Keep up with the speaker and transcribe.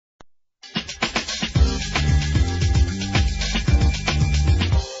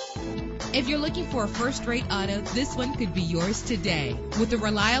If you're looking for a first-rate auto, this one could be yours today. With a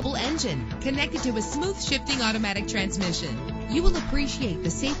reliable engine connected to a smooth shifting automatic transmission, you will appreciate the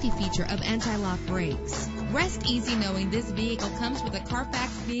safety feature of anti-lock brakes. Rest easy knowing this vehicle comes with a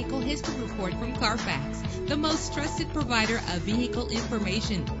Carfax Vehicle History Report from Carfax, the most trusted provider of vehicle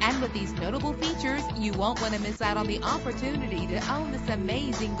information. And with these notable features, you won't want to miss out on the opportunity to own this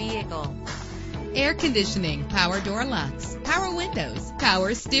amazing vehicle. Air conditioning, power door locks, power windows,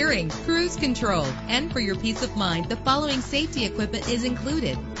 power steering, cruise control. And for your peace of mind, the following safety equipment is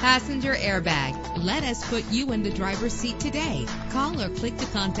included: passenger airbag. Let us put you in the driver's seat today. Call or click to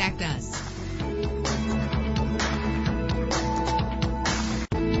contact us.